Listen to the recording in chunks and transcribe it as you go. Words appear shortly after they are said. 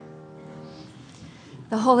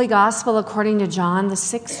The Holy Gospel according to John, the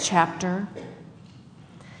 6th chapter.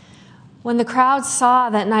 When the crowd saw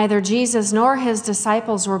that neither Jesus nor his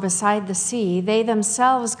disciples were beside the sea, they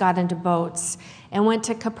themselves got into boats and went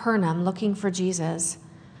to Capernaum looking for Jesus.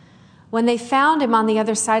 When they found him on the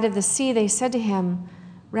other side of the sea, they said to him,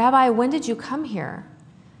 "Rabbi, when did you come here?"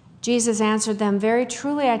 Jesus answered them, "Very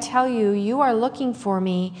truly I tell you, you are looking for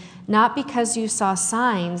me, not because you saw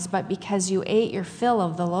signs, but because you ate your fill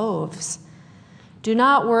of the loaves. Do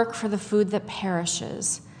not work for the food that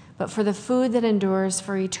perishes, but for the food that endures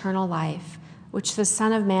for eternal life, which the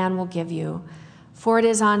Son of Man will give you, for it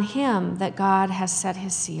is on him that God has set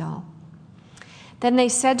his seal." Then they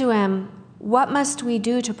said to him, "What must we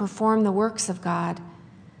do to perform the works of God?"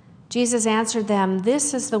 Jesus answered them,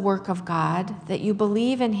 "This is the work of God, that you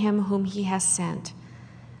believe in him whom he has sent."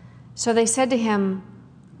 So they said to him,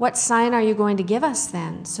 "What sign are you going to give us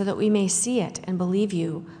then, so that we may see it and believe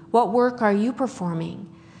you? What work are you performing?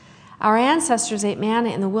 Our ancestors ate manna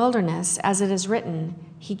in the wilderness, as it is written,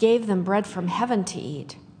 'He gave them bread from heaven to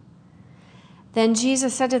eat.'" Then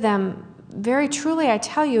Jesus said to them, "Very truly I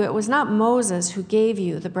tell you, it was not Moses who gave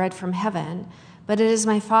you the bread from heaven, but it is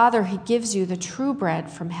my Father who gives you the true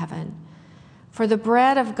bread from heaven. For the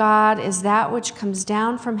bread of God is that which comes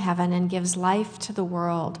down from heaven and gives life to the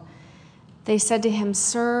world." They said to him,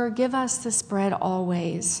 "Sir, give us this bread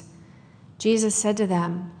always." Jesus said to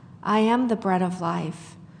them, "I am the bread of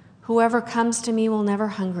life. Whoever comes to me will never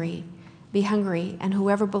be hungry, and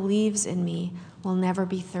whoever believes in me will never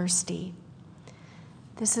be thirsty."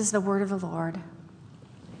 This is the word of the Lord.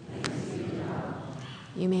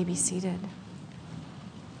 You may be seated.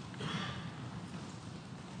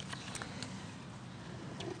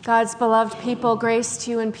 God's beloved people, grace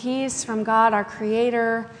to you and peace from God our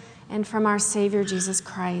Creator and from our Savior Jesus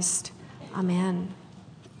Christ. Amen.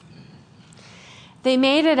 They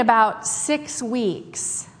made it about 6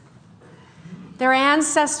 weeks. Their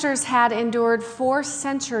ancestors had endured 4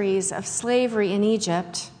 centuries of slavery in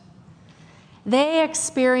Egypt. They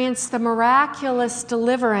experienced the miraculous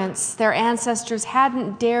deliverance their ancestors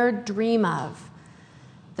hadn't dared dream of.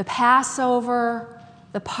 The Passover,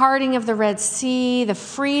 the parting of the Red Sea, the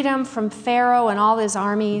freedom from Pharaoh and all his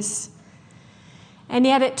armies. And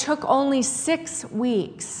yet it took only 6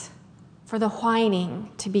 weeks for the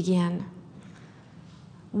whining to begin.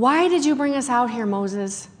 "Why did you bring us out here,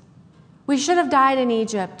 Moses? We should have died in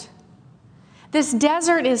Egypt. This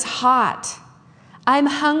desert is hot. I'm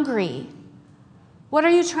hungry. What are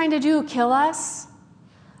you trying to do, kill us?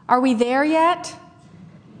 Are we there yet?"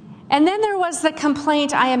 And then there was the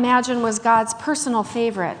complaint I imagine was God's personal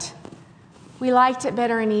favorite. "We liked it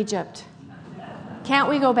better in Egypt. Can't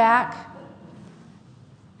we go back?"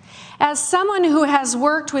 As someone who has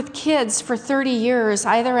worked with kids for 30 years,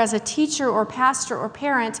 either as a teacher or pastor or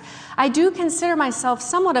parent, I do consider myself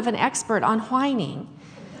somewhat of an expert on whining.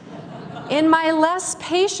 In my less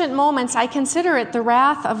patient moments, I consider it the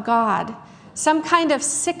wrath of God, some kind of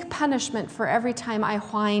sick punishment for every time I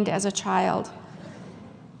whined as a child.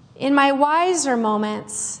 In my wiser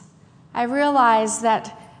moments, I realize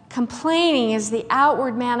that complaining is the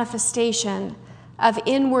outward manifestation of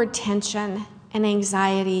inward tension and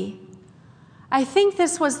anxiety. I think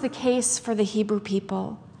this was the case for the Hebrew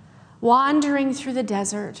people, wandering through the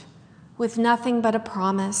desert with nothing but a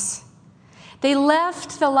promise. They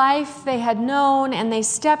left the life they had known and they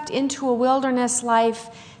stepped into a wilderness life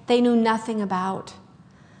they knew nothing about,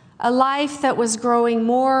 a life that was growing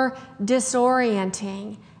more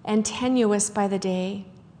disorienting and tenuous by the day.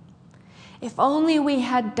 If only we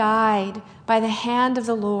had died by the hand of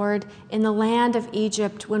the Lord in the land of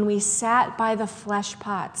Egypt when we sat by the flesh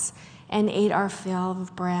pots and ate our fill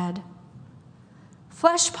of bread.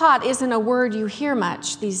 Flesh pot isn't a word you hear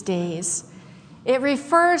much these days. It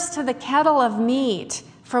refers to the kettle of meat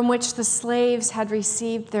from which the slaves had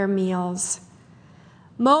received their meals.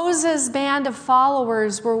 Moses' band of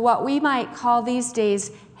followers were what we might call these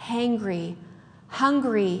days hangry,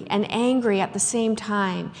 hungry and angry at the same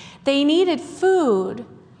time. They needed food,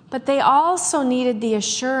 but they also needed the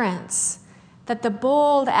assurance that the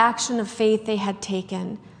bold action of faith they had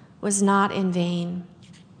taken was not in vain.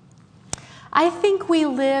 I think we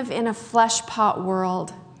live in a flesh pot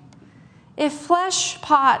world. If flesh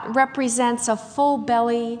pot represents a full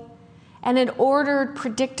belly and an ordered,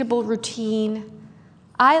 predictable routine,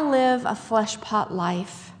 I live a flesh pot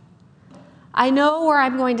life. I know where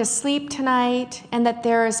I'm going to sleep tonight and that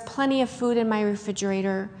there is plenty of food in my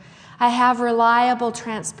refrigerator. I have reliable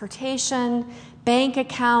transportation, bank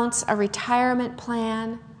accounts, a retirement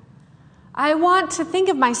plan. I want to think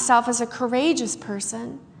of myself as a courageous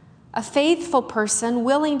person, a faithful person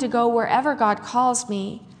willing to go wherever God calls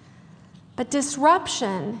me. But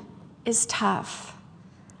disruption is tough.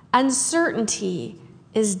 Uncertainty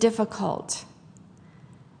is difficult.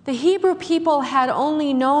 The Hebrew people had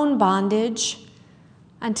only known bondage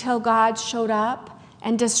until God showed up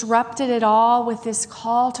and disrupted it all with this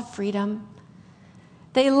call to freedom.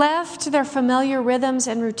 They left their familiar rhythms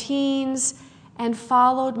and routines and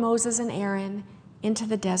followed Moses and Aaron into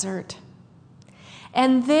the desert.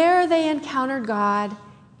 And there they encountered God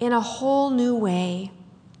in a whole new way.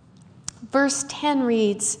 Verse 10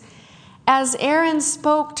 reads, "As Aaron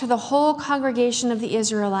spoke to the whole congregation of the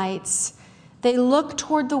Israelites, they looked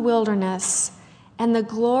toward the wilderness, and the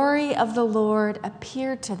glory of the Lord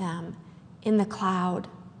appeared to them in the cloud."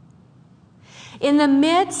 In the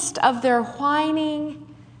midst of their whining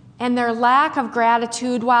and their lack of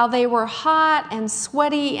gratitude, while they were hot and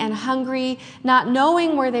sweaty and hungry, not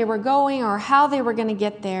knowing where they were going or how they were going to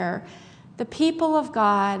get there, the people of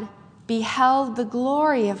God beheld the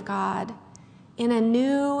glory of God in a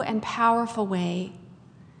new and powerful way.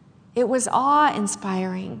 It was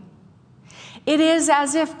awe-inspiring. It is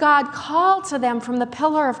as if God called to them from the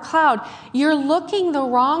pillar of cloud, "You're looking the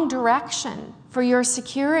wrong direction for your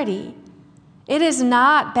security. It is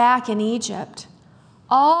not back in Egypt.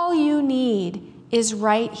 All you need is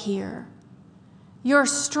right here. Your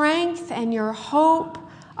strength and your hope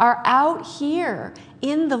are out here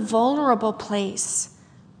in the vulnerable place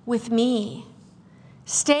with me.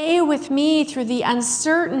 Stay with me through the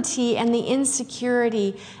uncertainty and the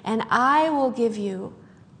insecurity, and I will give you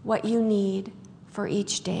what you need for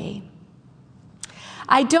each day."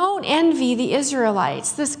 I don't envy the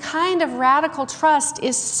Israelites. This kind of radical trust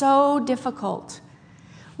is so difficult.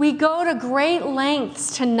 We go to great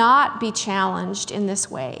lengths to not be challenged in this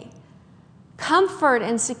way. Comfort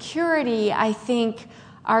and security, I think,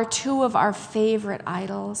 are two of our favorite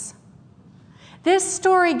idols. This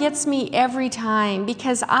story gets me every time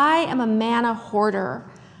because I am a manna hoarder.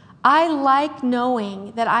 I like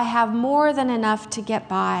knowing that I have more than enough to get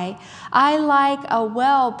by. I like a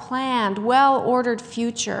well-planned, well-ordered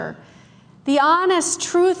future. The honest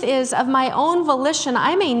truth is, of my own volition,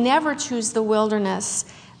 I may never choose the wilderness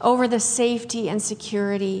over the safety and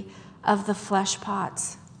security of the flesh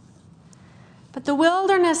pots. But the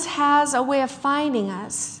wilderness has a way of finding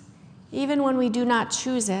us, even when we do not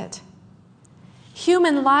choose it.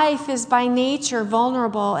 Human life is by nature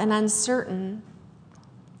vulnerable and uncertain.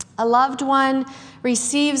 A loved one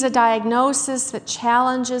receives a diagnosis that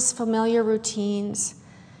challenges familiar routines.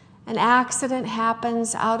 An accident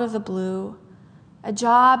happens out of the blue. A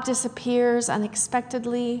job disappears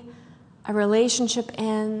unexpectedly. A relationship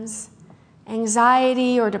ends.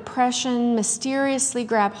 Anxiety or depression mysteriously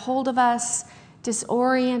grab hold of us,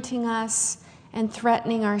 disorienting us and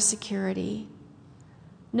threatening our security.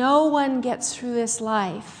 No one gets through this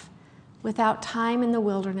life without time in the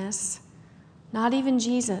wilderness, not even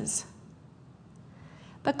Jesus.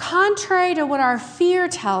 But contrary to what our fear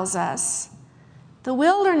tells us, the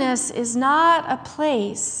wilderness is not a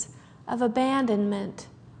place of abandonment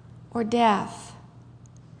or death.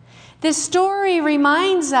 This story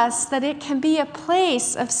reminds us that it can be a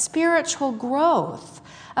place of spiritual growth,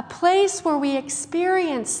 a place where we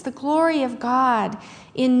experience the glory of God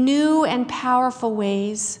in new and powerful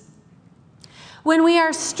ways. When we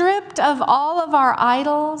are stripped of all of our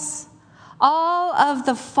idols, all of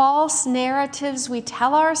the false narratives we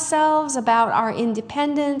tell ourselves about our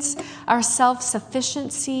independence, our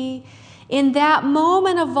self-sufficiency, in that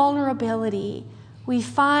moment of vulnerability, we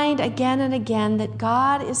find again and again that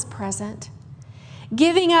God is present,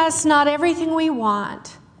 giving us not everything we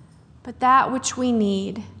want, but that which we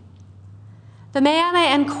need. The manna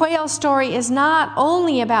and quail story is not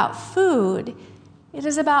only about food, it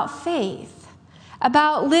is about faith,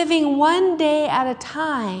 about living one day at a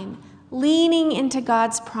time, leaning into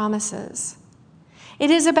God's promises.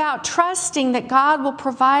 It is about trusting that God will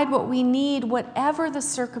provide what we need, whatever the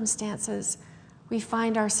circumstances we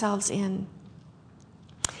find ourselves in.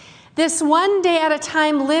 This one day at a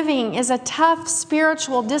time living is a tough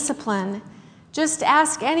spiritual discipline. Just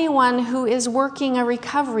ask anyone who is working a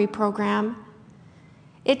recovery program.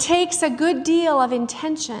 It takes a good deal of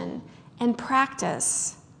intention and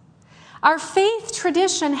practice. Our faith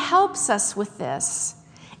tradition helps us with this.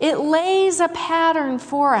 It lays a pattern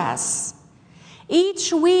for us.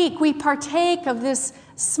 Each week we partake of this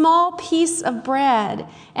small piece of bread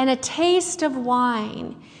and a taste of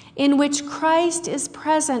wine in which Christ is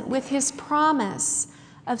present with his promise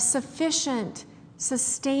of sufficient,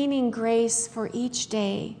 sustaining grace for each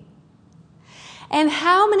day. And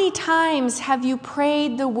how many times have you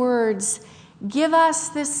prayed the words, "Give us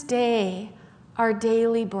this day our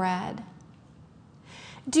daily bread"?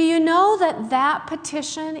 Do you know that that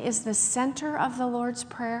petition is the center of the Lord's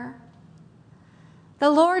Prayer?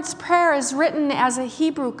 The Lord's Prayer is written as a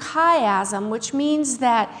Hebrew chiasm, which means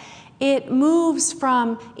that it moves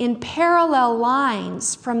in parallel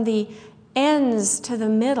lines from the ends to the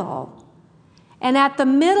middle. And at the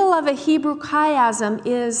middle of a Hebrew chiasm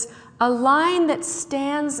is a line that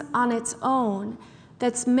stands on its own,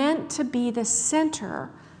 that's meant to be the center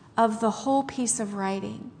of the whole piece of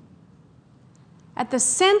writing. At the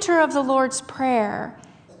center of the Lord's Prayer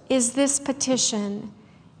is this petition: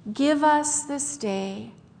 give us this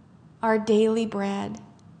day our daily bread.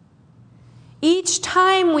 Each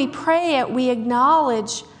time we pray it, we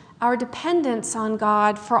acknowledge our dependence on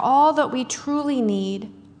God for all that we truly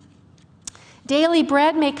need. Daily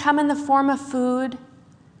bread may come in the form of food.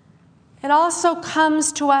 It also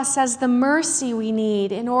comes to us as the mercy we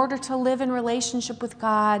need in order to live in relationship with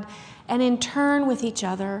God and in turn with each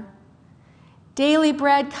other. Daily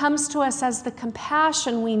bread comes to us as the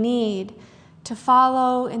compassion we need to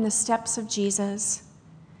follow in the steps of Jesus.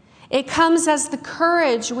 It comes as the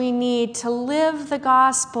courage we need to live the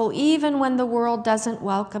gospel even when the world doesn't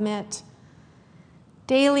welcome it.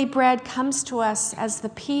 Daily bread comes to us as the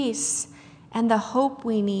peace and the hope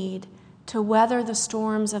we need to weather the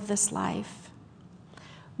storms of this life.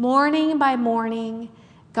 Morning by morning,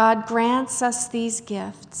 God grants us these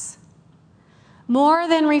gifts. More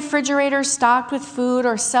than refrigerators stocked with food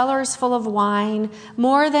or cellars full of wine,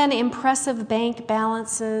 more than impressive bank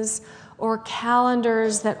balances or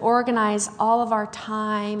calendars that organize all of our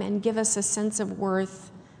time and give us a sense of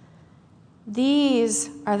worth. These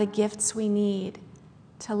are the gifts we need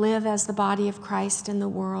to live as the body of Christ in the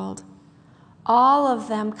world. All of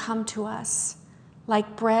them come to us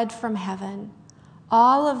like bread from heaven.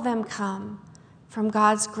 All of them come from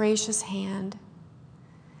God's gracious hand.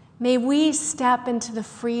 May we step into the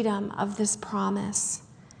freedom of this promise.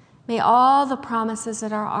 May all the promises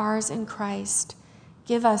that are ours in Christ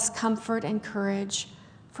give us comfort and courage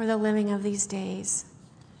for the living of these days.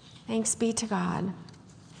 Thanks be to God.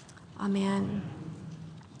 Amen.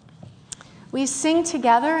 We sing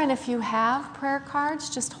together, and if you have prayer cards,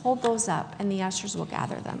 just hold those up and the ushers will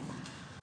gather them.